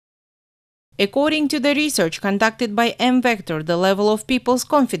According to the research conducted by M-Vector, the level of people's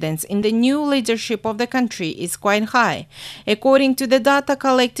confidence in the new leadership of the country is quite high. According to the data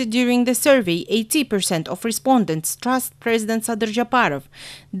collected during the survey, 80% of respondents trust President Sadyr Japarov.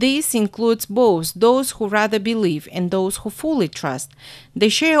 This includes both those who rather believe and those who fully trust. The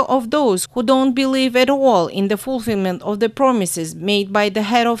share of those who don't believe at all in the fulfillment of the promises made by the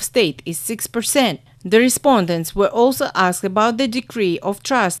head of state is 6%. The respondents were also asked about the degree of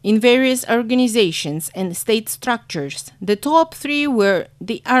trust in various organizations and state structures. The top three were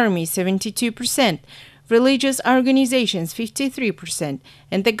the army 72%, religious organizations 53%,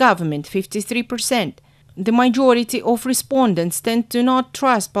 and the government 53%. The majority of respondents tend to not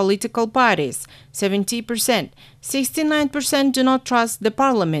trust political parties, 70%. 69% do not trust the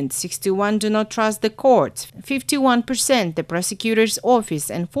parliament, 61% do not trust the courts, 51% the prosecutor's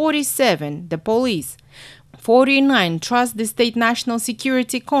office, and 47% the police. 49% trust the State National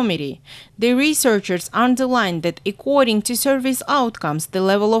Security Committee. The researchers underlined that according to survey's outcomes, the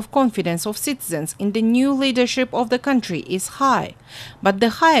level of confidence of citizens in the new leadership of the country is high. But the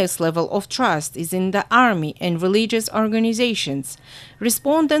highest level of trust is in the army and religious organizations.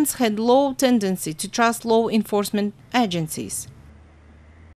 Respondents had low tendency to trust law enforcement agencies.